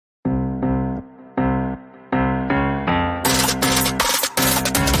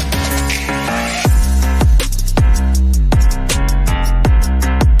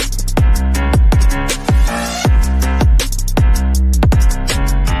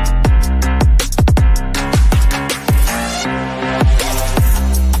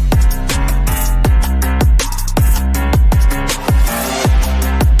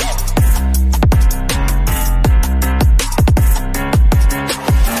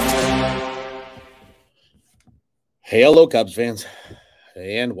Hey, hello, Cubs fans,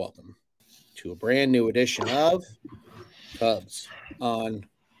 and welcome to a brand new edition of Cubs on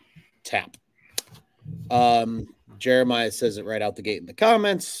Tap. Jeremiah says it right out the gate in the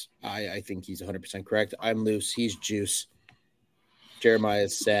comments. I think he's 100% correct. I'm loose. He's juice. Jeremiah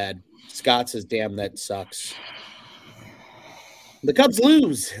is sad. Scott says, damn, that sucks. The Cubs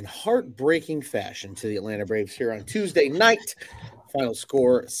lose in heartbreaking fashion to the Atlanta Braves here on Tuesday night. Final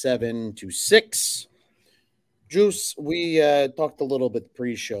score 7-6. Juice, we talked a little bit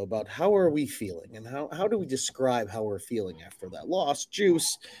pre-show about how are we feeling and how do we describe how we're feeling after that loss.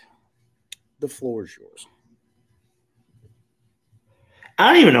 Juice, the floor is yours.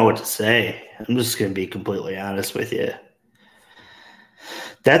 I don't even know what to say. I'm just going to be completely honest with you.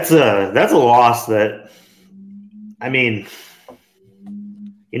 That's a loss that, I mean,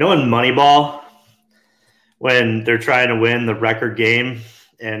 in Moneyball, when they're trying to win the record game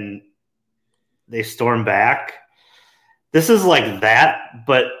and they storm back, this is like that,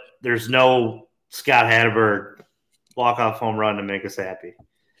 but there's no Scott Hatteberg walk-off home run to make us happy.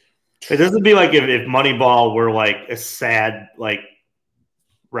 It doesn't be like if Moneyball were like a sad, like,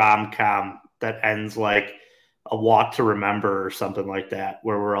 rom-com that ends like a Walk to Remember or something like that,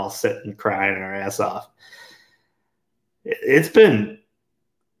 where we're all sitting crying our ass off. That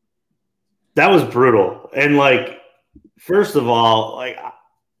was brutal. And like, first of all, like,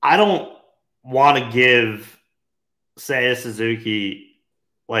 I don't want to give Seiya Suzuki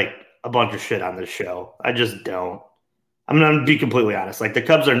like a bunch of shit on this show. I just don't. I'm going to be completely honest. Like, the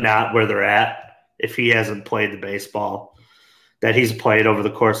Cubs are not where they're at if he hasn't played the baseball that he's played over the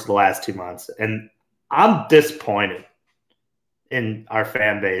course of the last 2 months. And I'm disappointed in our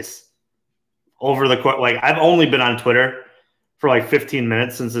fan base over the course. Like, I've only been on Twitter for like 15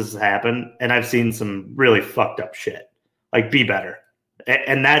 minutes since this has happened, and I've seen some really fucked up shit. Like, be better.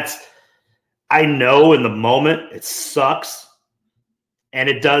 And that's, I know in the moment it sucks, and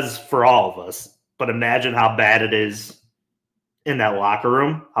it does for all of us. But imagine how bad it is in that locker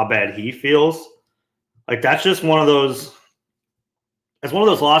room, how bad he feels. Like, that's just one of those. It's one of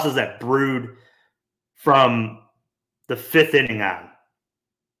those losses that brewed from the fifth inning on,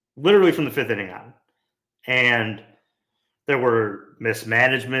 literally from the fifth inning on. And there were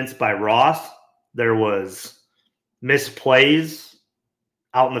mismanagements by Ross. There was misplays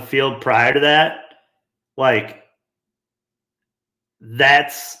out in the field prior to that. Like,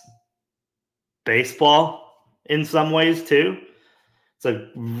 that's baseball in some ways too. It's a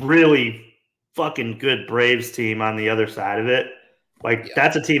really fucking good Braves team on the other side of it. Like,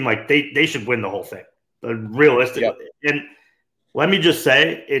 that's a team, like, they should win the whole thing. Realistically. Yep. And let me just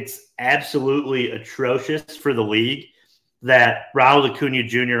say, it's absolutely atrocious for the league that Ronald Acuna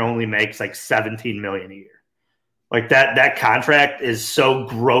Jr. only makes like $17 million a year. Like, that contract is so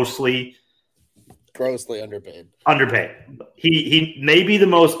grossly underpaid. He may be the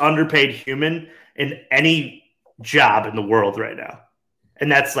most underpaid human in any job in the world right now.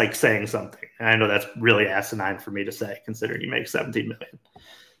 And that's like saying something. And I know that's really asinine for me to say, considering he makes $17 million.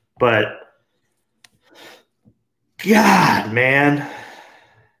 But God, man,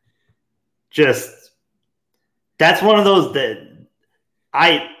 just that's one of those that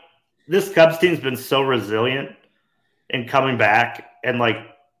this Cubs team's been so resilient in coming back and like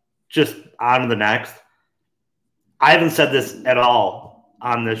just on to the next. I haven't said this at all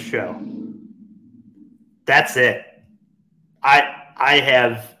on this show. That's it. I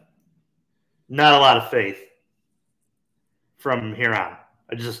have not a lot of faith from here on.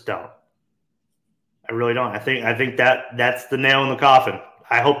 I just don't. I really don't. I think that's the nail in the coffin.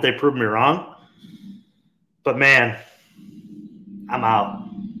 I hope they prove me wrong. But man, I'm out.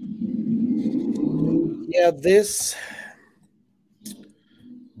 Yeah, this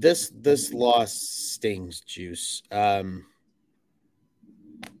loss stings, Juice.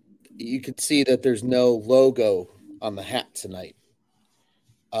 You can see that there's no logo on the hat tonight.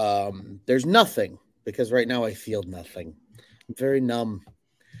 There's nothing, because right now I feel nothing. I'm very numb.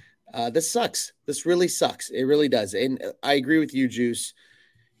 This sucks. This really sucks. It really does. And I agree with you, Juice.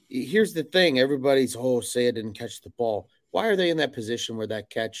 Here's the thing. Everybody's, Seiya didn't catch the ball. Why are they in that position where that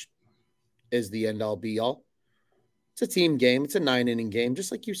catch is the end-all, be-all? It's a team game. It's a 9-inning game,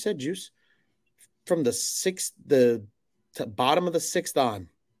 just like you said, Juice. From the bottom of the sixth on,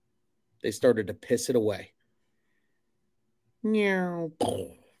 they started to piss it away.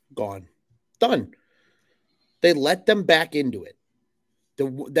 Gone. Done. They let them back into it.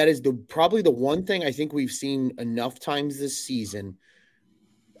 That is probably the one thing I think we've seen enough times this season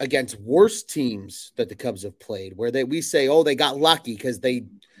against worse teams that the Cubs have played, where we say, they got lucky because they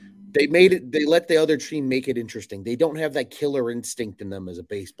made it. They let the other team make it interesting. They don't have that killer instinct in them as a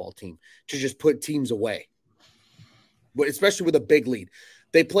baseball team to just put teams away. especially with a big lead.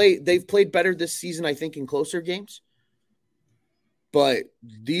 They've played better this season, I think, in closer games. But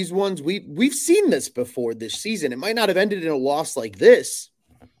these ones, we've seen this before this season. It might not have ended in a loss like this,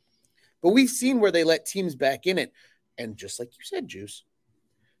 but we've seen where they let teams back in it. And just like you said, Juice,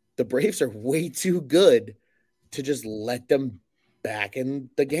 the Braves are way too good to just let them back in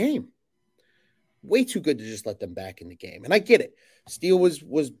the game. Way too good to just let them back in the game. And I get it. Steele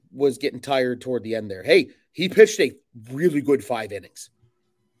was getting tired toward the end there. Hey, he pitched a really good 5 innings.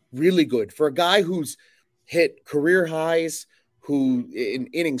 Really good. For a guy who's hit career highs, who in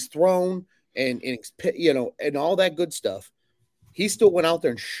innings thrown and innings, and all that good stuff, he still went out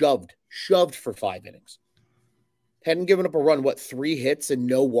there and shoved for 5 innings. Hadn't given up a run, 3 hits and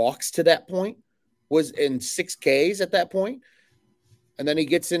no walks to that point? Was in 6 Ks at that point. And then he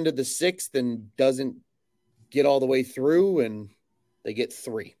gets into the 6th and doesn't get all the way through, and they get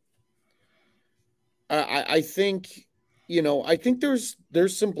 3. I think, I think there's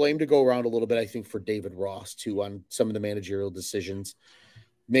some blame to go around a little bit, I think, for David Ross, too, on some of the managerial decisions.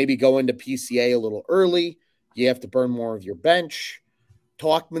 Maybe go into PCA a little early. You have to burn more of your bench.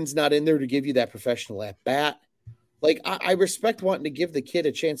 Talkman's not in there to give you that professional at-bat. Like, I respect wanting to give the kid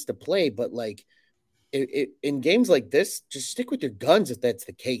a chance to play, but, like, in games like this, just stick with your guns if that's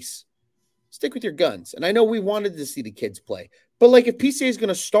the case. Stick with your guns. And I know we wanted to see the kids play, but, like, if PCA is going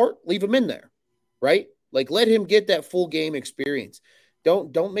to start, leave him in there, right? Like, let him get that full game experience.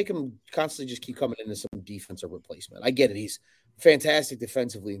 Don't make him constantly just keep coming into some defensive replacement. I get it. He's fantastic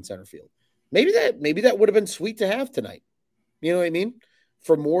defensively in center field. Maybe that would have been sweet to have tonight. You know what I mean?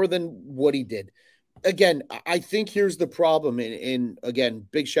 For more than what he did. Again, I think here's the problem. And again,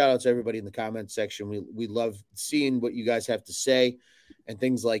 big shout out to everybody in the comments section. We love seeing what you guys have to say and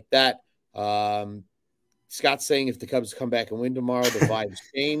things like that. Scott's saying if the Cubs come back and win tomorrow, the vibes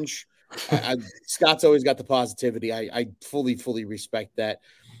change. Scott's always got the positivity. I fully respect that.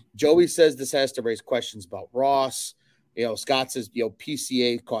 Joey says this has to raise questions about Ross. Scott says,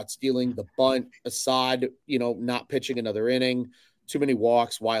 PCA caught stealing the bunt, Assad, not pitching another inning, too many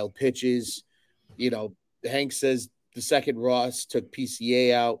walks, wild pitches. Hank says the second Ross took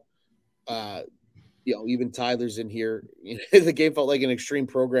PCA out. Even Tyler's in here. The game felt like an extreme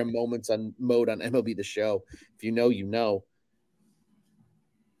program moments on mode on MLB The Show. If you know, you know.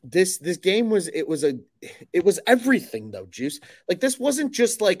 This game was everything though, Juice. Like, this wasn't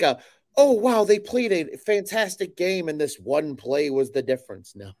just like oh wow, they played a fantastic game and this one play was the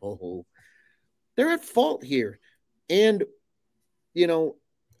difference. No, they're at fault here. And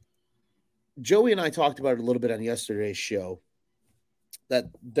Joey and I talked about it a little bit on yesterday's show, that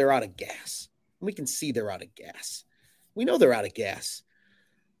they're out of gas. We can see they're out of gas. We know they're out of gas.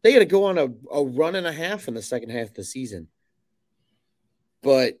 They had to go on a run and a half in the second half of the season.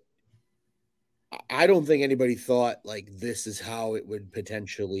 But I don't think anybody thought, like, this is how it would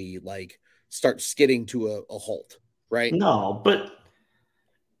potentially, like, start skidding to a halt, right? No, but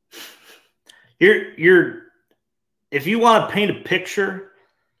you're if you want to paint a picture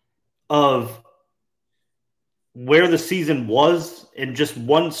of where the season was in just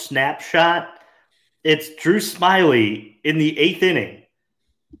one snapshot, it's Drew Smiley in the 8th inning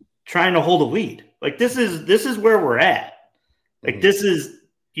trying to hold a lead. Like, this is where we're at. Like,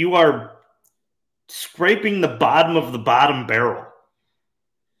 you are scraping the bottom of the bottom barrel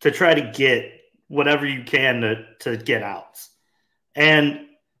to try to get whatever you can to get outs. And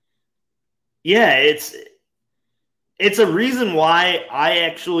yeah, it's a reason why I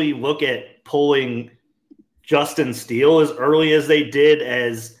actually look at pulling Justin Steele as early as they did,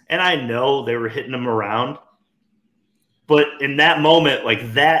 and I know they were hitting him around, but in that moment,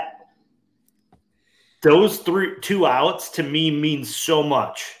 like that, those 2 outs to me mean so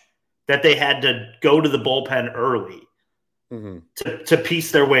much that they had to go to the bullpen early to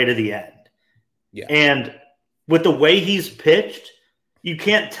piece their way to the end. Yeah. And with the way he's pitched, you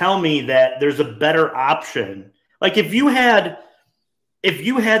can't tell me that there's a better option. Like, if you had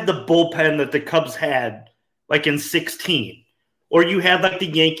the bullpen that the Cubs had, like in 16, or you had like the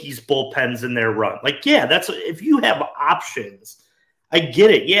Yankees bullpens in their run, like, yeah, if you have options, I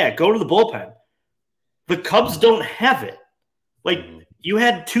get it. Yeah, go to the bullpen. The Cubs don't have it. Like, you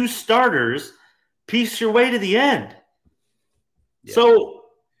had 2 starters, piece your way to the end. Yeah. So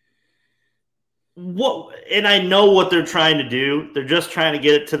what? And I know what they're trying to do. They're just trying to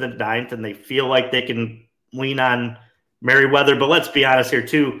get it to the 9th, and they feel like they can lean on Merriweather. But let's be honest here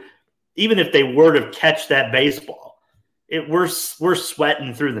too. Even if they were to catch that baseball, we're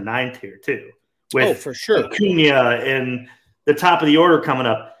sweating through the 9th here too. With for sure, Acuna and the top of the order coming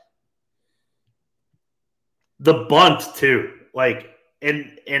up. The bunt too, like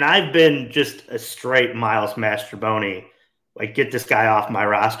and I've been just a straight Miles Mastrobuoni, like get this guy off my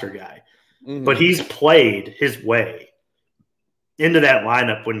roster guy. Mm-hmm. But he's played his way into that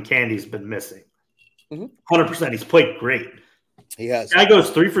lineup when Candy's been missing. 100%. He's played great. He has. Guy goes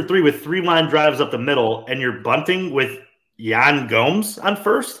 3 for 3 with 3 line drives up the middle, and you're bunting with Jan Gomes on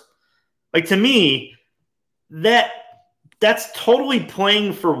first. Like, to me, that's totally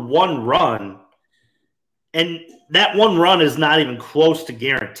playing for one run, and that one run is not even close to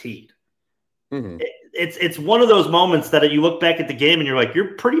guaranteed. Mm-hmm. It's one of those moments that you look back at the game and you're like,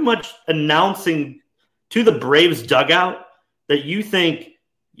 you're pretty much announcing to the Braves dugout that you think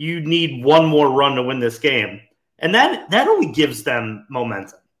you need one more run to win this game. And that only gives them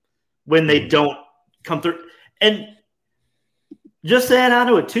momentum when they don't come through. And just to add on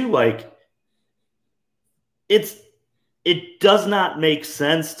to it too, like, it does not make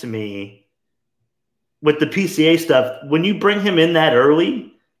sense to me with the PCA stuff. When you bring him in that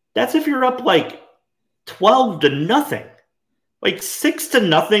early, that's if you're up like 12-0, like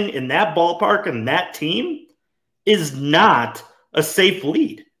 6-0 in that ballpark and that team is not a safe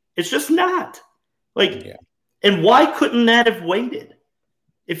lead. It's just not. Like, yeah. And why couldn't that have waited?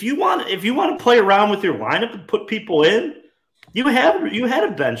 If you want to play around with your lineup and put people in, you had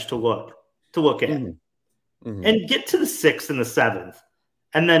a bench to look at. And get to the 6th and the 7th,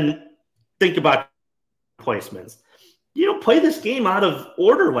 and then think about placements. You don't play this game out of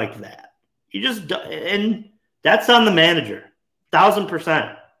order like that. You just, and that's on the manager,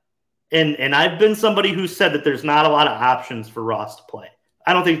 1,000%. And I've been somebody who said that there's not a lot of options for Ross to play.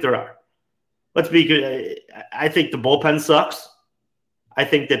 I don't think there are. Let's be good. I think the bullpen sucks. I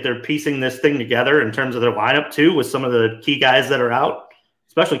think that they're piecing this thing together in terms of their lineup too, with some of the key guys that are out,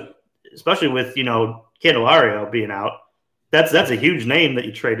 especially with, Candelario being out. That's a huge name that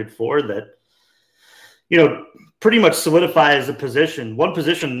you traded for that, pretty much solidifies one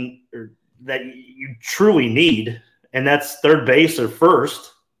position that you truly need, and that's third base or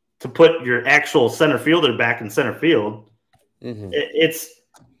first, to put your actual center fielder back in center field.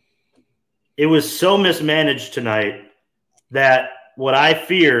 It was so mismanaged tonight that what I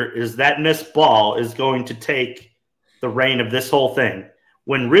fear is that missed ball is going to take the reign of this whole thing,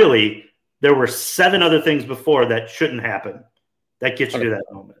 when really there were 7 other things before that shouldn't happen that gets you to that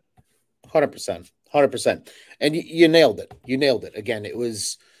moment. 100%. And you nailed it. Again, it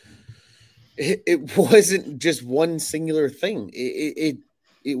wasn't just one singular thing.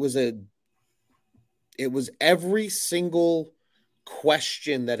 It was every single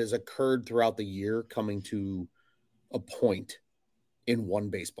question that has occurred throughout the year coming to a point in one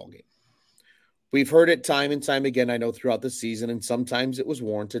baseball game. We've heard it time and time again, I know, throughout the season, and sometimes it was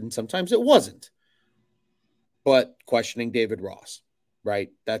warranted and sometimes it wasn't. But questioning David Ross, right?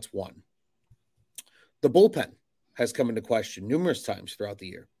 That's one. The bullpen has come into question numerous times throughout the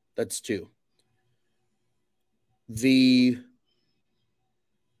year. That's 2. The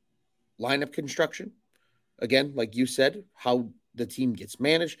lineup construction, again, like you said, how the team gets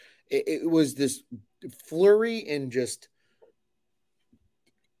managed. It was this flurry and just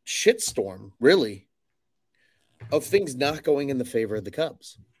shitstorm, really, of things not going in the favor of the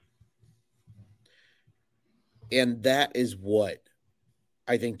Cubs. And that is what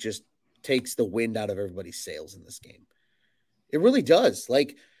I think just takes the wind out of everybody's sails in this game. It really does.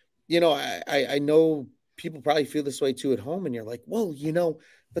 Like, I know people probably feel this way too at home, and you're like, well,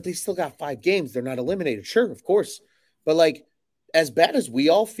 but they still got 5 games. They're not eliminated. Sure, of course. But like, as bad as we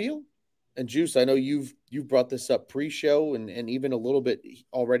all feel, and Juice, I know you've brought this up pre-show and even a little bit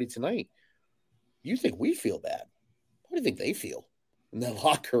already tonight. You think we feel bad? What do you think they feel in the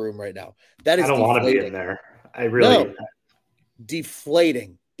locker room right now? That is, I don't want to be in there. I really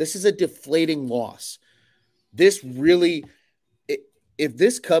deflating. This is a deflating loss. This really, if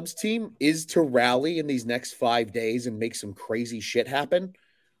this Cubs team is to rally in these next 5 days and make some crazy shit happen,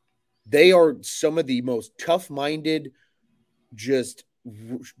 they are some of the most tough-minded, just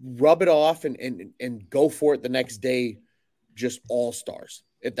rub it off and go for it the next day, just all-stars,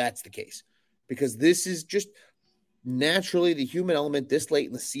 if that's the case. Because this is just naturally the human element this late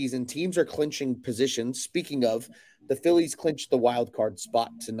in the season. Teams are clinching positions. Speaking of, the Phillies clinched the wild card spot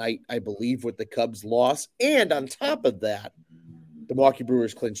tonight, I believe, with the Cubs loss. And on top of that, the Milwaukee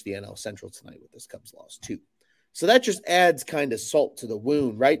Brewers clinched the NL Central tonight with this Cubs loss too. So that just adds kind of salt to the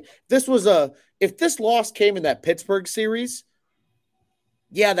wound, right? If this loss came in that Pittsburgh series,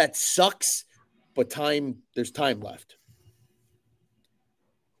 yeah, that sucks, but there's time left.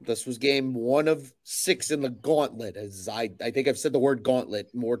 This was game 1 of 6 in the gauntlet. As I think I've said the word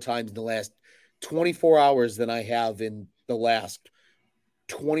gauntlet more times in the last 24 hours than I have in the last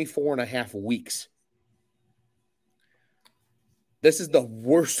 24 and a half weeks. This is the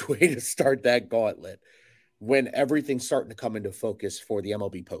worst way to start that gauntlet when everything's starting to come into focus for the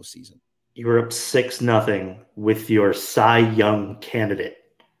MLB postseason. You were up 6-0 with your Cy Young candidate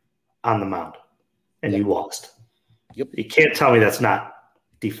on the mound, and you lost. Yep. You can't tell me that's not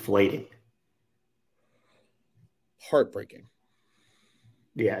deflating. Heartbreaking.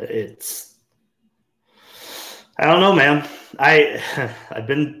 Yeah, it's. I don't know, man. I've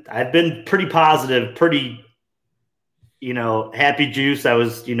been pretty positive, pretty, happy juice. I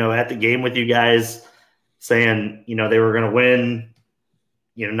was, at the game with you guys saying, they were going to win,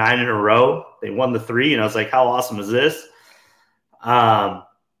 9 in a row. They won the 3, and I was like, how awesome is this? And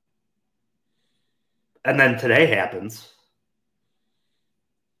then today happens.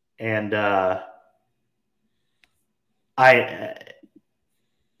 And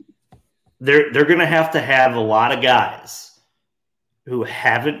they're going to have a lot of guys who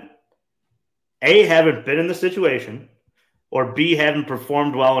haven't been in the situation, or B, haven't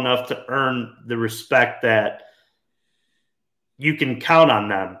performed well enough to earn the respect that you can count on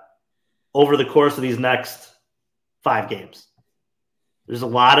them over the course of these next 5 games. There's a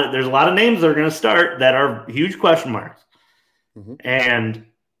lot of names that are going to start that are huge question marks. Mm-hmm. And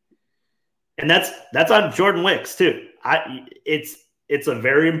that's on Jordan Wicks too. It's a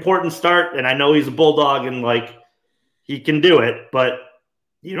very important start, and I know he's a Bulldog and he can do it, but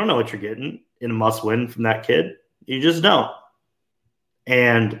you don't know what you're getting in a must-win from that kid. You just don't.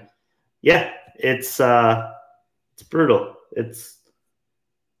 And yeah, it's brutal.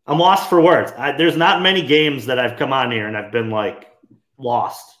 I'm lost for words. There's not many games that I've come on here and I've been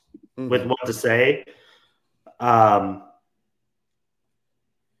lost with what to say. Yeah,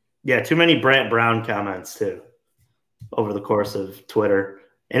 too many Brant Brown comments too over the course of Twitter.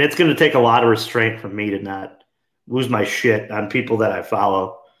 And it's going to take a lot of restraint from me to not lose my shit on people that I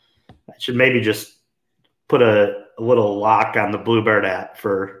follow. I should maybe just put a little lock on the Bluebird app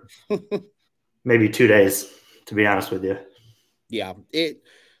for maybe 2 days, to be honest with you. Yeah,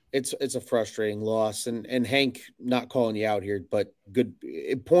 it's a frustrating loss. And Hank, not calling you out here, but good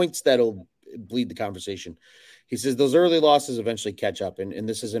points that'll bleed the conversation. He says those early losses eventually catch up, and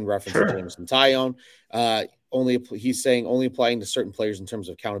this is in reference to Jameson Taillon. He's saying only applying to certain players in terms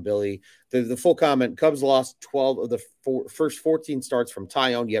of accountability. The full comment: Cubs lost 12 of the first 14 starts from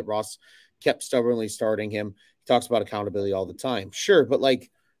Taillon, yet Ross kept stubbornly starting him. He talks about accountability all the time. Sure, but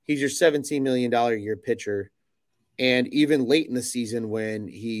he's your $17 million a year pitcher, and even late in the season when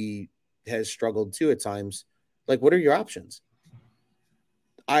he has struggled too at times, what are your options?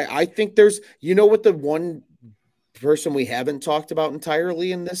 I think there's, what the one person we haven't talked about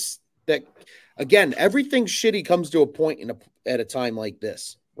entirely in this, that again, everything shitty comes to a point at a time like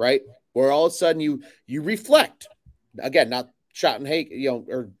this, right? Where all of a sudden you reflect. Again, not shouting Hank,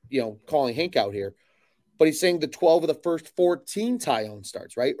 calling Hank out here, but he's saying the 12 of the first 14 Taillon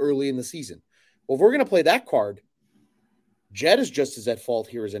starts, right? Early in the season. Well, if we're going to play that card, Jed is just as at fault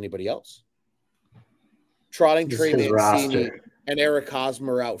here as anybody else. Trotting Trey Mancini and Eric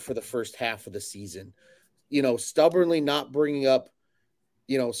Hosmer out for the first half of the season. Stubbornly not bringing up,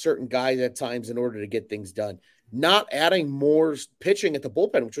 certain guys at times in order to get things done. Not adding more pitching at the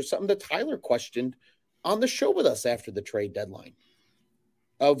bullpen, which was something that Tyler questioned on the show with us after the trade deadline.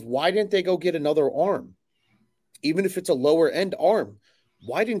 Of why didn't they go get another arm? Even if it's a lower end arm,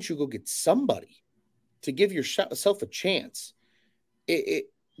 why didn't you go get somebody to give yourself a chance?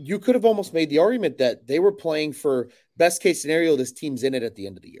 You could have almost made the argument that they were playing for best case scenario, this team's in it at the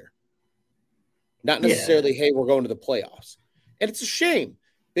end of the year. Not necessarily, hey, we're going to the playoffs. And it's a shame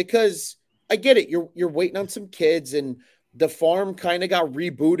because I get it. You're waiting on some kids, and the farm kind of got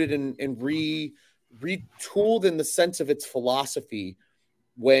rebooted and retooled in the sense of its philosophy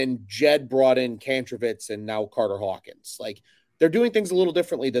when Jed brought in Kantrovitz and now Carter Hawkins. They're doing things a little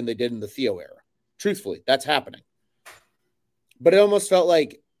differently than they did in the Theo era. Truthfully, that's happening. But it almost felt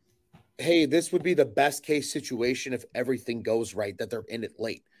like, hey, this would be the best case situation if everything goes right, that they're in it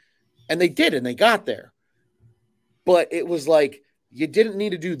late. And they did, and they got there. But it was you didn't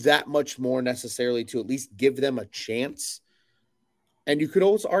need to do that much more necessarily to at least give them a chance. And you could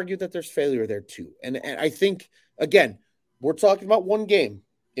always argue that there's failure there too. And I think, again, we're talking about one game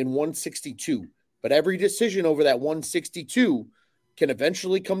in 162. But every decision over that 162 can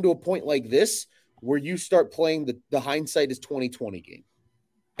eventually come to a point like this where you start playing the hindsight is 2020 game.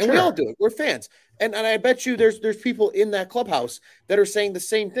 And we all do it. We're fans. And I bet you there's people in that clubhouse that are saying the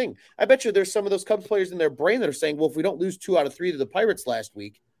same thing. I bet you there's some of those Cubs players in their brain that are saying, well, if we don't lose 2 out of 3 to the Pirates last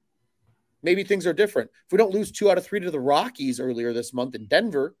week, maybe things are different. If we don't lose 2 out of 3 to the Rockies earlier this month in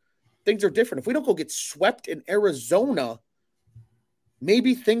Denver, things are different. If we don't go get swept in Arizona,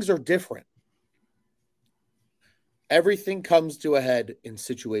 maybe things are different. everything comes to a head in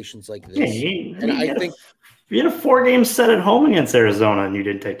situations like this. Yeah, you had a 4-game set at home against Arizona, and you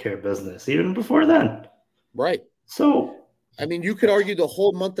didn't take care of business even before then. Right. So, I mean, you could argue the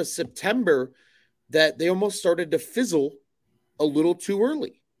whole month of September that they almost started to fizzle a little too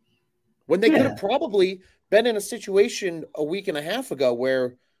early when they could have probably been in a situation a week and a half ago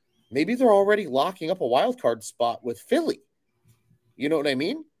where maybe they're already locking up a wild card spot with Philly. You know what I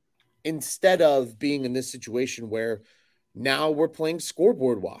mean? Instead of being in this situation where now we're playing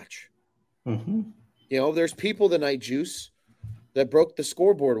scoreboard watch. Mm-hmm. You know, there's people tonight, Juice, that broke the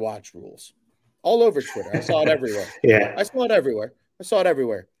scoreboard watch rules all over Twitter. I saw it everywhere. I saw it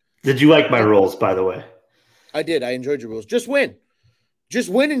everywhere. Did you like my rules, by the way? I did. I enjoyed your rules. Just win. Just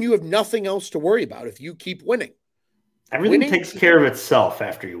win, and you have nothing else to worry about if you keep winning. Everything takes care of itself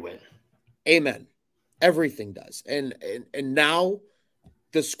after you win. Amen. Everything does. And now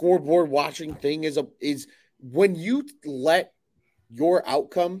the scoreboard watching thing is when you let your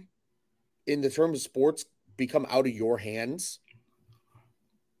outcome in the terms of sports become out of your hands,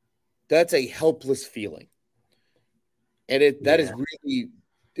 that's a helpless feeling. And that is really,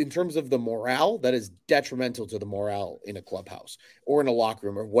 in terms of the morale, that is detrimental to the morale in a clubhouse or in a locker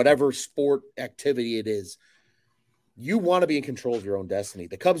room or whatever sport activity it is. You want to be in control of your own destiny.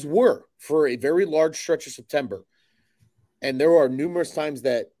 The Cubs were for a very large stretch of September. And there are numerous times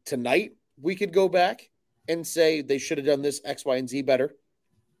that tonight we could go back and say they should have done this X, Y, and Z better.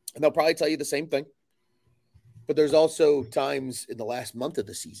 And they'll probably tell you the same thing. But there's also times in the last month of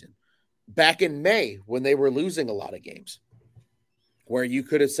the season, back in May, when they were losing a lot of games, where you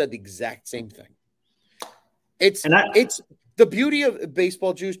could have said the exact same thing. It's the beauty of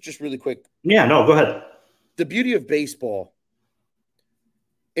baseball, Juice, just really quick. Yeah, no, go ahead. The beauty of baseball,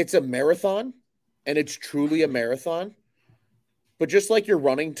 it's a marathon, and it's truly a marathon. But just like your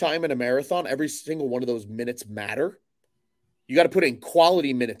running time in a marathon, every single one of those minutes matter. You got to put in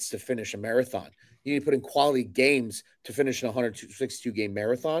quality minutes to finish a marathon. You need to put in quality games to finish an 162-game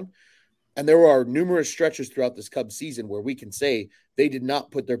marathon. And there are numerous stretches throughout this Cubs season where we can say they did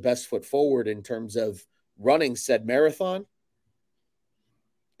not put their best foot forward in terms of running said marathon.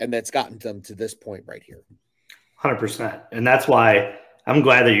 And that's gotten them to this point right here. 100%. And that's why I'm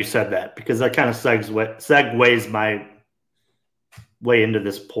glad that you said that, because that kind of segues my way into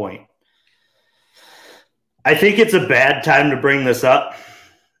this point. I think it's a bad time to bring this up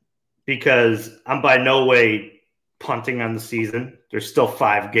because I'm by no way punting on the season. There's still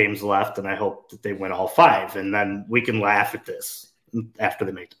 5 games left, and I hope that they win all 5, and then we can laugh at this after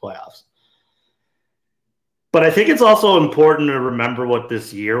they make the playoffs. But I think it's also important to remember what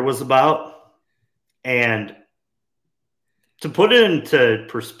this year was about, and to put it into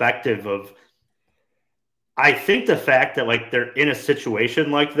perspective of, I think the fact that like they're in a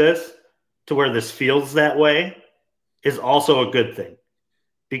situation like this to where this feels that way is also a good thing,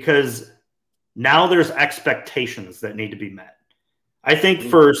 because now there's expectations that need to be met. I think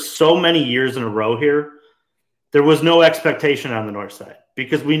for so many years in a row here, there was no expectation on the north side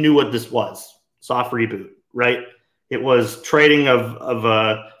because we knew what this was. Soft reboot, right? It was trading of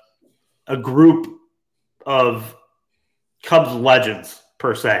a group of Cubs legends,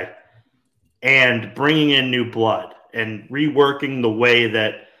 per se, and bringing in new blood and reworking the way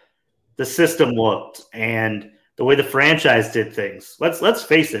that the system looked and the way the franchise did things. Let's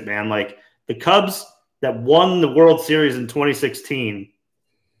face it, man. Like, the Cubs that won the World Series in 2016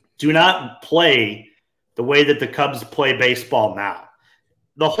 do not play the way that the Cubs play baseball now.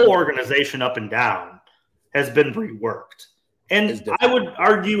 The whole organization up and down has been reworked. And I would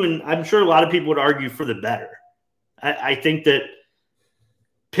argue, and I'm sure a lot of people would argue, for the better. I think that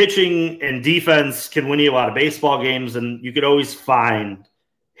pitching and defense can win you a lot of baseball games, and you could always find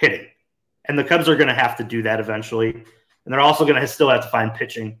hitting. And the Cubs are going to have to do that eventually. And they're also going to still have to find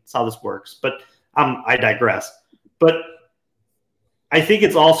pitching. That's how this works. But I digress. But I think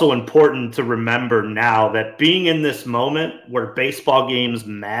it's also important to remember now that being in this moment where baseball games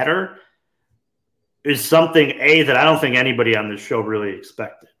matter is something, that I don't think anybody on this show really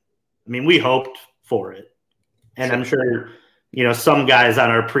expected. I mean, we hoped for it. And I'm sure, some guys on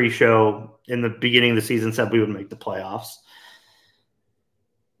our pre-show in the beginning of the season said we would make the playoffs.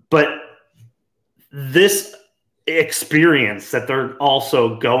 But this experience that they're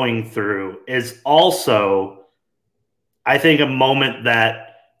also going through is also, I think, a moment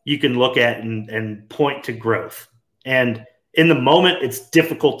that you can look at and point to growth. And in the moment, it's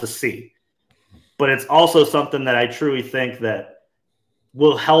difficult to see. But it's also something that I truly think that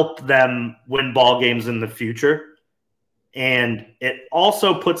will help them win ball games in the future. And it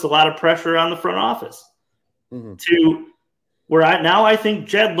also puts a lot of pressure on the front office to where I think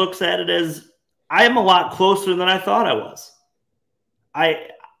Jed looks at it as, I am a lot closer than I thought I was.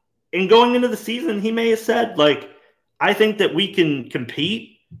 In going into the season, he may have said, like, I think that we can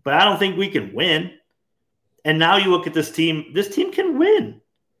compete, but I don't think we can win. And now you look at this team can win.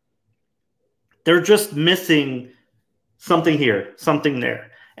 They're just missing something here, something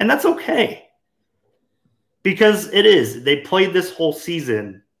there. And that's okay. Because it is. They played this whole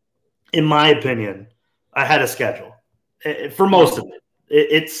season, in my opinion, ahead of schedule for most of it.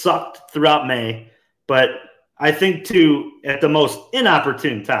 It sucked throughout May, but I think, too, at the most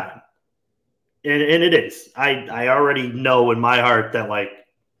inopportune time. And it is. I already know in my heart that, like,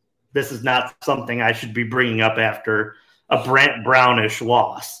 this is not something I should be bringing up after a Brant Brownish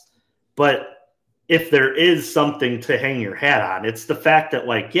loss. But if there is something to hang your hat on, it's the fact that,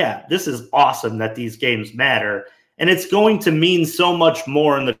 like, yeah, this is awesome that these games matter. And it's going to mean so much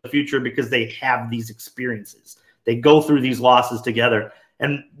more in the future because they have these experiences. They go through these losses together.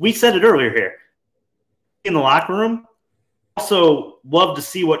 And we said it earlier here. In the locker room, also love to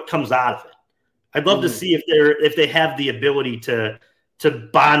see what comes out of it. I'd love to see if they have the ability to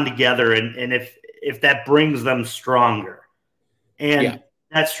bond together and if that brings them stronger. And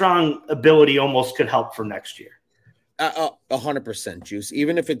that strong ability almost could help for next year. 100%, Juice.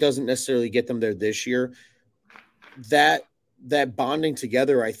 Even if it doesn't necessarily get them there this year, that bonding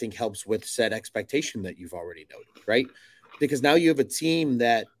together, I think, helps with said expectation that you've already noted, right? Because now you have a team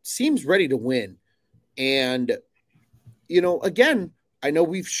that seems ready to win. And, again, I know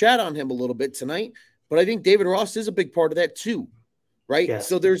we've shat on him a little bit tonight, but I think David Ross is a big part of that too, right? Yes.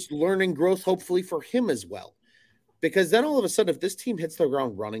 So there's learning growth, hopefully, for him as well. Because then all of a sudden, if this team hits the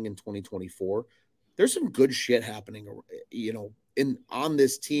ground running in 2024, there's some good shit happening, on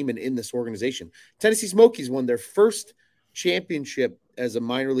this team and in this organization. Tennessee Smokies won their first championship as a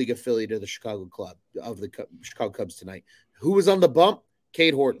minor league affiliate of the Chicago Cubs tonight. Who was on the bump?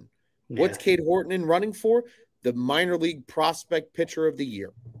 Cade Horton. Yeah. What's Cade Horton in running for? The minor league prospect pitcher of the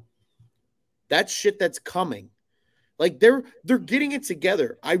year. That's shit that's coming. Like they're getting it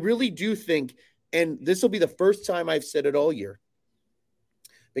together. I really do think. And this will be the first time I've said it all year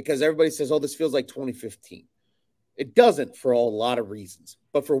because everybody says, oh, this feels like 2015. It doesn't for a lot of reasons.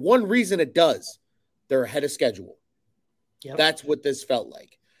 But for one reason, it does. They're ahead of schedule. Yep. That's what this felt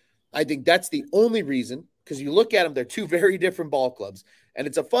like. I think that's the only reason because you look at them, they're two very different ball clubs. And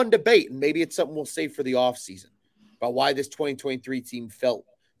it's a fun debate. And maybe it's something we'll save for the offseason about why this 2023 team felt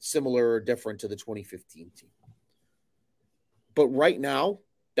similar or different to the 2015 team. But right now,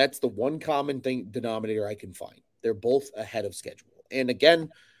 that's the one common denominator I can find. They're both ahead of schedule. And again,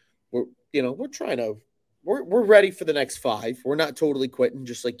 we're ready for the next 5. We're not totally quitting,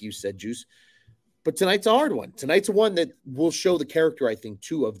 just like you said, Juice. But tonight's a hard one. Tonight's one that will show the character, I think,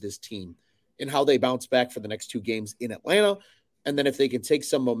 too, of this team and how they bounce back for the next 2 games in Atlanta. And then if they can take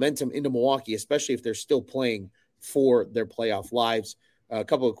some momentum into Milwaukee, especially if they're still playing for their playoff lives. A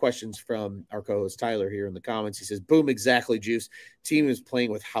couple of questions from our co-host Tyler here in the comments. He says, boom, exactly, Juice. Team is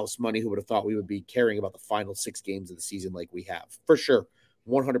playing with house money. Who would have thought we would be caring about the final 6 games of the season like we have? For sure,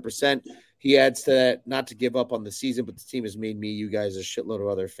 100%. He adds to that, not to give up on the season, but the team has made me, you guys, a shitload of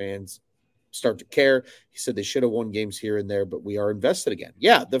other fans start to care. He said they should have won games here and there, but we are invested again.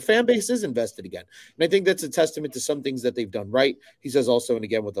 Yeah, the fan base is invested again. And I think that's a testament to some things that they've done right. He says also, and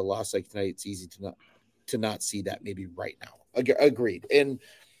again, with a loss like tonight, it's easy to not see that maybe right now. Agreed. And,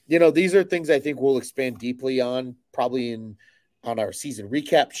 these are things I think we'll expand deeply on probably on our season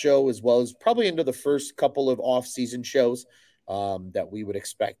recap show, as well as probably into the first couple of off-season shows that we would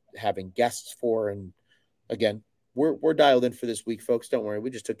expect having guests for. And again, we're dialed in for this week, folks. Don't worry. We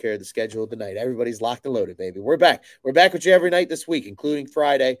just took care of the schedule of the night. Everybody's locked and loaded, baby. We're back. We're back with you every night this week, including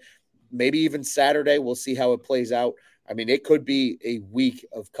Friday, maybe even Saturday. We'll see how it plays out. I mean, it could be a week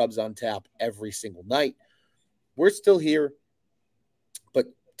of Cubs on tap every single night. We're still here. But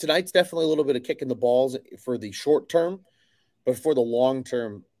tonight's definitely a little bit of kicking the balls for the short term. But for the long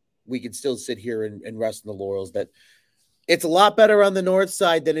term, we can still sit here and rest in the laurels that it's a lot better on the north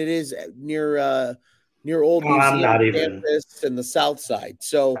side than it is near Old Museum campus and the south side.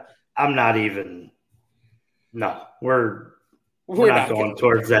 So I'm not even. No, we're not going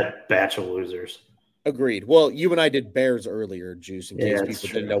towards that batch of losers. Agreed. Well, you and I did Bears earlier, Juice, in case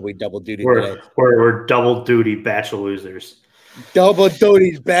people didn't know we double duty today. We're double duty batch of losers. Double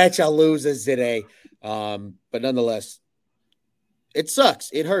duty batch of losers today. But nonetheless, it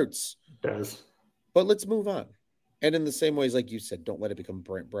sucks. It hurts. It does. But let's move on. And in the same ways, like you said, don't let it become a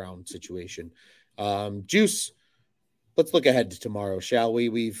Brent Brown situation. Juice, let's look ahead to tomorrow, shall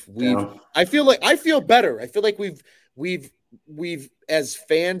we? I feel better. I feel like we've as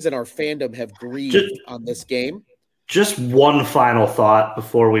fans and our fandom have grieved on this game. Just one final thought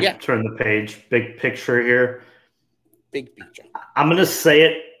before we Yeah. turn the page. Big picture here. Big picture. I'm going to say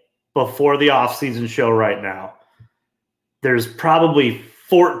it before the offseason show right now. There's probably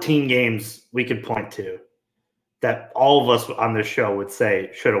 14 games we could point to that all of us on this show would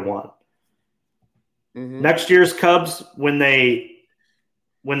say should have won. Mm-hmm. Next year's Cubs, when they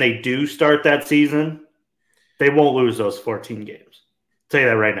do start that season, they won't lose those 14 games. I'll tell you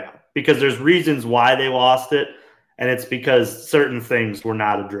that right now. Because there's reasons why they lost it, and it's because certain things were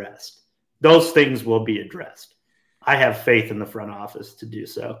not addressed. Those things will be addressed. I have faith in the front office to do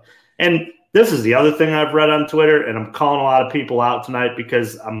so. And this is the other thing I've read on Twitter, and I'm calling a lot of people out tonight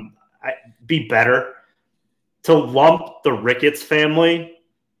because be better to lump the Ricketts family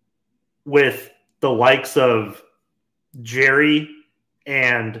with the likes of Jerry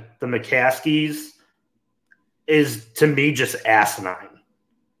and the McCaskies is, to me, just asinine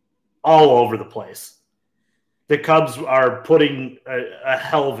all over the place. The Cubs are putting a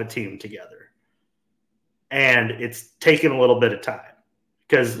hell of a team together, and it's taken a little bit of time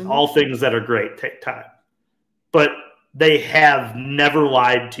because all things that are great take time. But they have never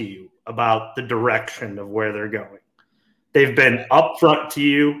lied to you about the direction of where they're going. They've been upfront to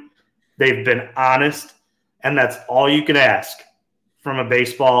you. They've been honest, and that's all you can ask from a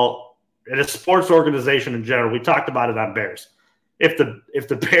baseball and a sports organization in general. We talked about it on Bears. If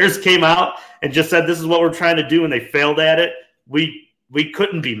the Bears came out and just said this is what we're trying to do and they failed at it, we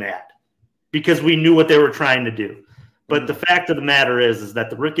couldn't be mad because we knew what they were trying to do. But the fact of the matter is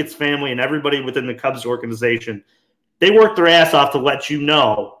that the Ricketts family and everybody within the Cubs organization, they work their ass off to let you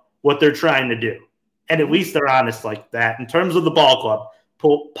know what they're trying to do. And at least they're honest like that. In terms of the ball club,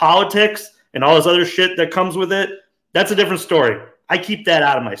 politics and all this other shit that comes with it, that's a different story. I keep that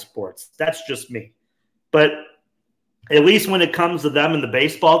out of my sports. That's just me. But at least when it comes to them and the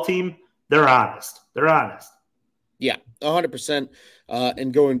baseball team, they're honest. They're honest. Yeah, 100%.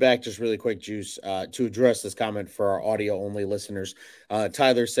 And going back just really quick, Juice, to address this comment for our audio-only listeners,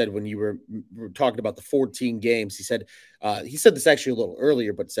 Tyler said when you were talking about the 14 games, he said this actually a little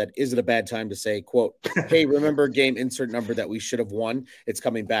earlier, but said, is it a bad time to say, quote, hey, remember game insert number that we should have won? It's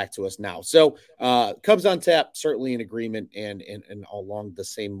coming back to us now. So Cubs on tap, certainly in agreement and along the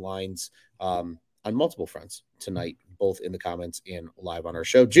same lines on multiple fronts tonight, both in the comments and live on our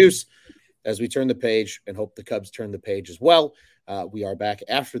show. Juice, as we turn the page and hope the Cubs turn the page as well. We are back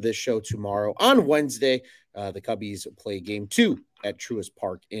after this show tomorrow on Wednesday. The Cubbies play game 2 at Truist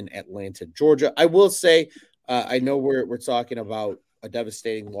Park in Atlanta, Georgia. I will say, I know we're talking about a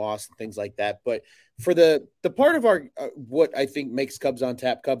devastating loss and things like that, but for the part of our what I think makes Cubs on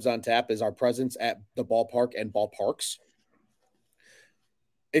tap is our presence at the ballpark and ballparks.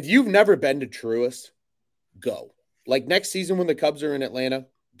 If you've never been to Truist, go. Like next season when the Cubs are in Atlanta,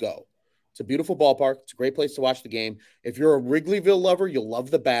 go. It's a beautiful ballpark. It's a great place to watch the game. If you're a Wrigleyville lover, you'll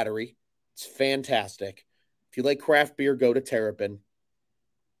love the Battery. It's fantastic. If you like craft beer, go to Terrapin.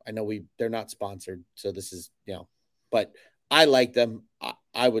 I know they're not sponsored, so this is, but I like them.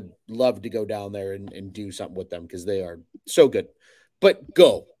 I would love to go down there and do something with them because they are so good. But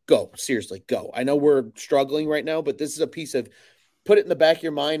go. Seriously, go. I know we're struggling right now, but this is a piece of put it in the back of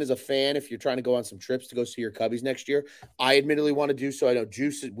your mind as a fan if you're trying to go on some trips to go see your Cubbies next year. I admittedly want to do so. I know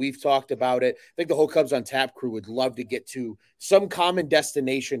Juice, we've talked about it. I think the whole Cubs on Tap crew would love to get to some common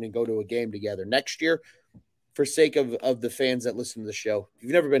destination and go to a game together next year for sake of the fans that listen to the show. If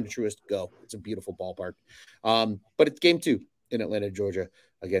you've never been to Truist, go. It's a beautiful ballpark. But it's game 2 in Atlanta, Georgia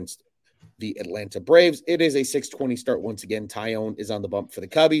against the Atlanta Braves. It is a 6:20 start once again. Tyone is on the bump for the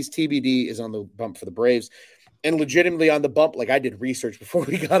Cubbies. TBD is on the bump for the Braves. And legitimately on the bump, like I did research before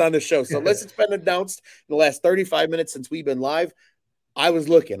we got on the show. So unless it's been announced in the last 35 minutes since we've been live, I was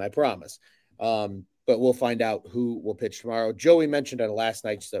looking, I promise. But we'll find out who will pitch tomorrow. Joey mentioned on last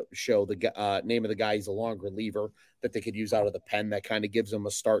night's show the name of the guy. He's a long reliever that they could use out of the pen that kind of gives them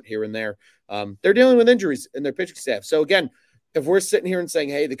a start here and there. They're dealing with injuries in their pitching staff. So again, if we're sitting here and saying,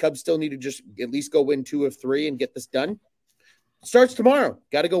 hey, the Cubs still need to just at least go win 2 of 3 and get this done, it starts tomorrow.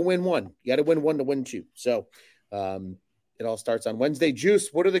 Got to go win 1. You got to win 1 to win 2. So it all starts on Wednesday.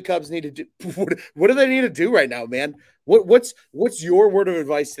 Juice, what do the Cubs need to do? What do they need to do right now, man? What's your word of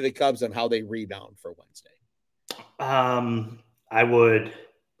advice to the Cubs on how they rebound for Wednesday? I would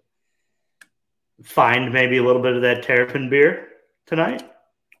find maybe a little bit of that Terrapin beer tonight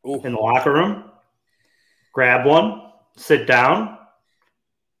in the locker room. Grab one, sit down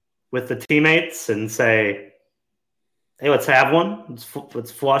with the teammates and say, hey, let's have one.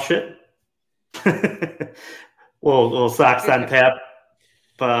 Let's flush it. Little socks on tap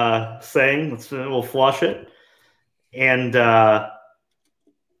saying, we'll flush it. And,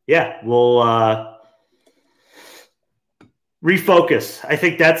 we'll refocus. I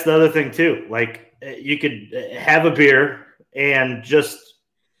think that's the other thing too. Like you could have a beer and just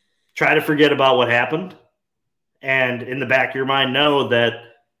try to forget about what happened. And in the back of your mind, know that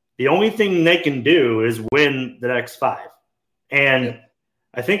the only thing they can do is win the next 5. And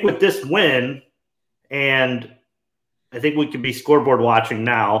I think with this win, and I think we could be scoreboard watching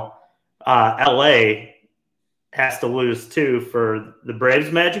now, LA has to lose 2 for the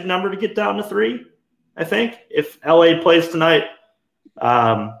Braves magic number to get down to 3. I think if LA plays tonight,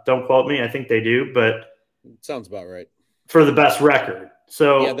 don't quote me, I think they do, but sounds about right for the best record.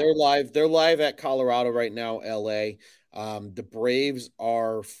 So yeah, they're live. They're live at Colorado right now, LA. The Braves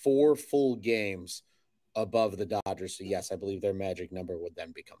are 4 full games above the Dodgers. So yes, I believe their magic number would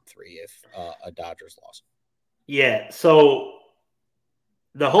then become 3 if a Dodgers loss. Yeah. So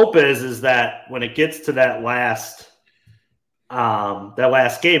the hope is that when it gets to that last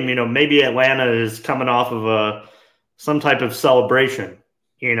game, maybe Atlanta is coming off of some type of celebration.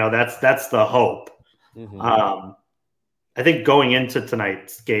 That's the hope. Mm-hmm. I think going into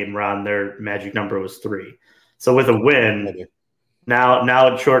tonight's game, Ron, their magic number was 3. So with a win,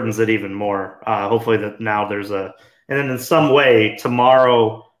 now it shortens it even more. Hopefully that now there's and then in some way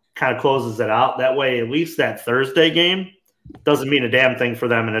tomorrow kind of closes it out. That way, at least that Thursday game doesn't mean a damn thing for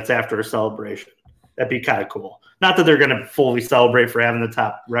them, and it's after a celebration. That'd be kind of cool. Not that they're going to fully celebrate for having the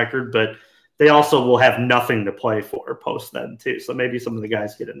top record, but they also will have nothing to play for post then too. So maybe some of the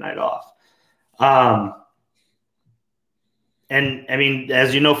guys get a night off. And I mean,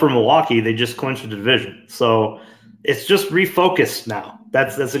 as you know, for Milwaukee, they just clinched the division. So it's just refocused now.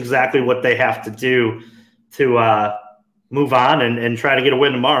 That's exactly what they have to do to move on and try to get a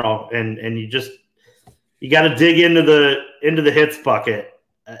win tomorrow. And you got to dig into the hits bucket.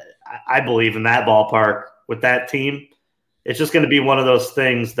 I believe in that ballpark with that team. It's just going to be one of those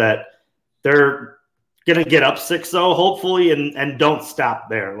things that they're going to get up 6-0, hopefully, and don't stop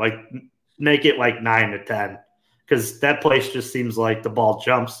there. Like make it like 9-10. Because that place just seems like the ball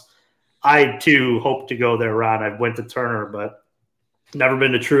jumps. I, too, hope to go there, Ron. I went to Turner, but never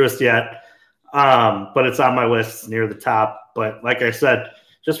been to Truist yet. But it's on my list near the top. But like I said,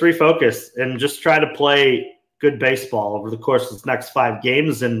 just refocus and just try to play good baseball over the course of the next 5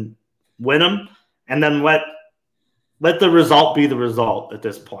 games and win them. And then let the result be the result at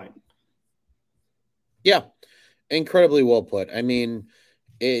this point. Yeah, incredibly well put. I mean –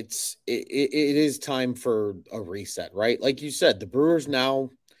 it is time for a reset, right? Like you said, the Brewers now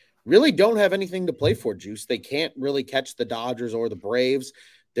really don't have anything to play for, Juice. They can't really catch the Dodgers or the Braves.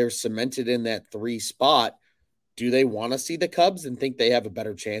 They're cemented in that 3 spot. Do they want to see the Cubs and think they have a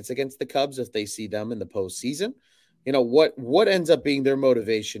better chance against the Cubs if they see them in the postseason? What ends up being their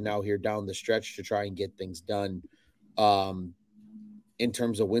motivation now here down the stretch to try and get things done in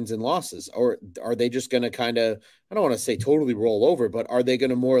terms of wins and losses? Or are they just going to kind of, I don't want to say totally roll over, but are they going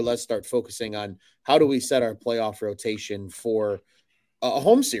to more or less start focusing on how do we set our playoff rotation for a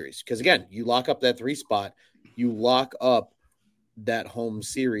home series? Because again, you lock up that 3 spot, you lock up that home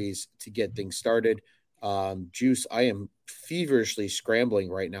series to get things started. Juice, I am feverishly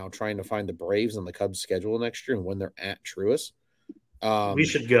scrambling right now, trying to find the Braves on the Cubs schedule next year and when they're at Truist. We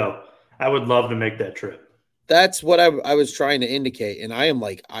should go. I would love to make that trip. That's what I was trying to indicate. And I am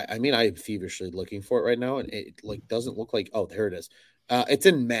like, I mean, I am feverishly looking for it right now. And it like doesn't look like, oh, there it is. It's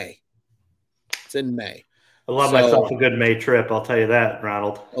in May. It's in May. I love myself a good May trip. I'll tell you that,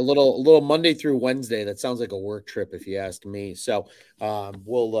 Ronald. A little Monday through Wednesday. That sounds like a work trip if you ask me. So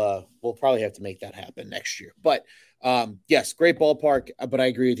we'll probably have to make that happen next year. But yes, great ballpark. But I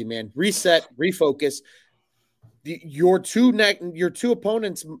agree with you, man. Reset, refocus. Your two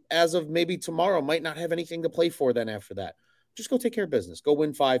opponents as of maybe tomorrow might not have anything to play for then after that. Just go take care of business. Go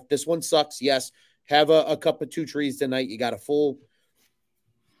win 5. This one sucks. Yes. Have a cup of 2 trees tonight. You got a full,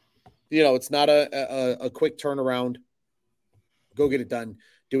 it's not a quick turnaround. Go get it done.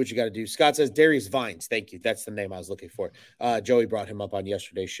 Do what you got to do. Scott says Darius Vines. Thank you. That's the name I was looking for. Joey brought him up on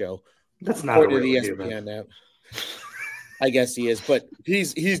yesterday's show. That's not according to the ESPN app. I guess he is, but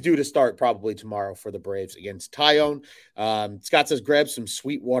he's due to start probably tomorrow for the Braves against Tyone. Scott says, grab some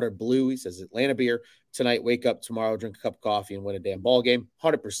Sweetwater Blue. He says Atlanta beer tonight. Wake up tomorrow, drink a cup of coffee, and win a damn ball game.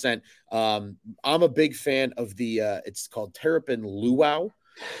 100%. I'm a big fan of the. It's called Terrapin Luau.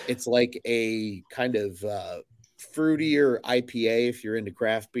 It's like a kind of fruitier IPA if you're into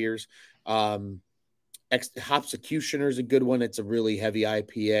craft beers. Hopsecutioner is a good one. It's a really heavy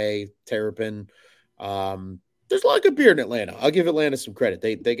IPA. Terrapin. there's a lot of good beer in Atlanta. I'll give Atlanta some credit.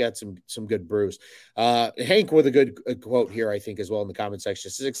 They got some good brews. Hank with a good quote here, I think, as well in the comment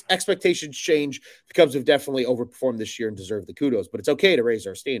section. Says, expectations change. The Cubs have definitely overperformed this year and deserve the kudos, but it's okay to raise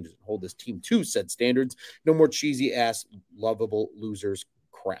our standards and hold this team to said standards. No more cheesy ass, lovable losers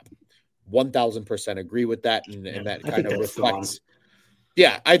crap. 1,000% agree with that, and that kind of reflects.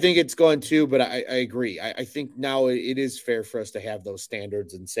 Yeah, I think it's going to, but I agree. I think now it is fair for us to have those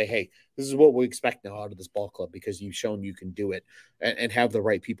standards and say, hey, this is what we expect now out of this ball club because you've shown you can do it and have the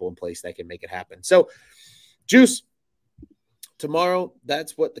right people in place that can make it happen. So, Juice, tomorrow,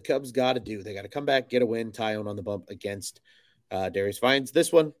 that's what the Cubs got to do. They got to come back, get a win, tie on the bump against Darius Vines.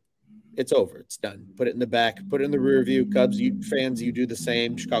 This one, it's over. It's done. Put it in the back. Put it in the rear view. Cubs fans, you do the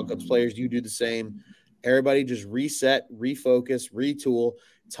same. Chicago Cubs players, you do the same. Everybody just reset, refocus, retool.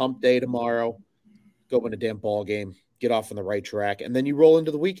 It's hump day tomorrow. Go win a damn ball game. Get off on the right track. And then you roll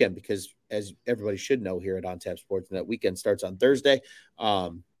into the weekend because, as everybody should know here at On Tap Sports, that weekend starts on Thursday.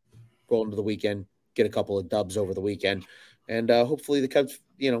 Roll into the weekend. Get a couple of dubs over the weekend. And hopefully the Cubs,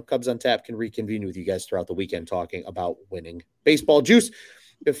 Cubs on Tap can reconvene with you guys throughout the weekend talking about winning baseball. Juice,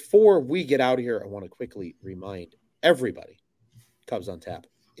 before we get out of here, I want to quickly remind everybody, Cubs on Tap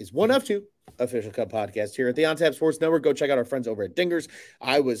is one of two official Cub podcasts here at the On Tap Sports Network. Go check out our friends over at Dingers.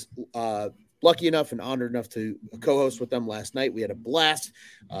 I was lucky enough and honored enough to co-host with them last night. We had a blast.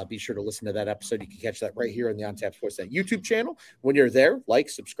 Be sure to listen to that episode. You can catch that right here on the On Tap Sports Net YouTube channel. When you're there, like,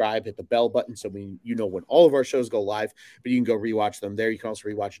 subscribe, hit the bell button so you know when all of our shows go live, but you can go rewatch them there. You can also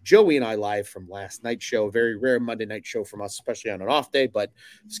rewatch Joey and I live from last night's show. A very rare Monday night show from us, especially on an off day, but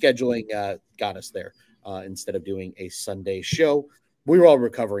scheduling got us there instead of doing a Sunday show. We were all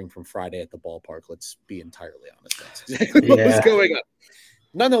recovering from Friday at the ballpark. Let's be entirely honest. That's exactly what was going on.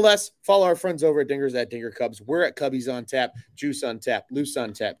 Nonetheless, follow our friends over at Dingers at Dinger Cubs. We're at Cubbies on Tap, Juice on Tap, Loose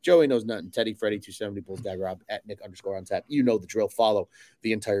on Tap, Joey Knows Nothing, Teddy, Freddy, 270, Bulls Guy Rob, at Nick_on Tap. You know the drill. Follow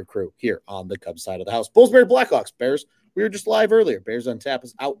the entire crew here on the Cubs side of the house. Bullsbury Blackhawks, Bears. We were just live earlier. Bears on Tap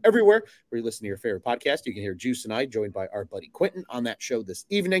is out everywhere where you listen to your favorite podcast. You can hear Juice and I, joined by our buddy Quentin, on that show this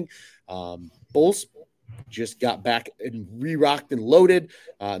evening. Bulls just got back and re-rocked and loaded,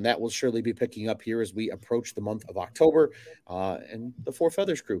 and that will surely be picking up here as we approach the month of October. And the Four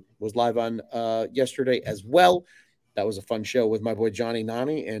Feathers crew was live on yesterday as well. That was a fun show with my boy Johnny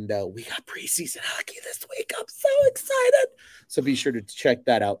Nani, and we got preseason hockey this week. I'm so excited. So be sure to check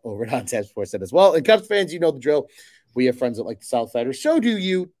that out over at On Tap Sports as well. And Cubs fans, you know the drill. We have friends that like the Southsiders. So do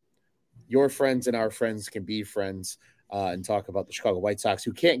you. Your friends and our friends can be friends. And talk about the Chicago White Sox,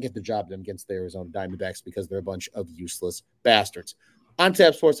 who can't get the job done against the Arizona Diamondbacks because they're a bunch of useless bastards.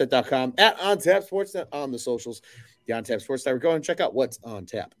 OnTapSportsNet.com, at OnTapSportsNet on the socials. The OnTap Sports Network. Go and check out what's on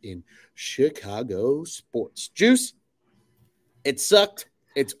tap in Chicago sports. Juice, it sucked.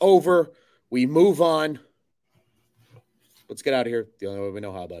 It's over. We move on. Let's get out of here the only way we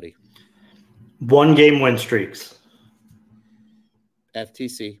know how, buddy. 1-game win streaks.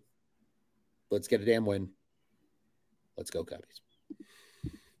 FTC. Let's get a damn win. Let's go, Cubbies.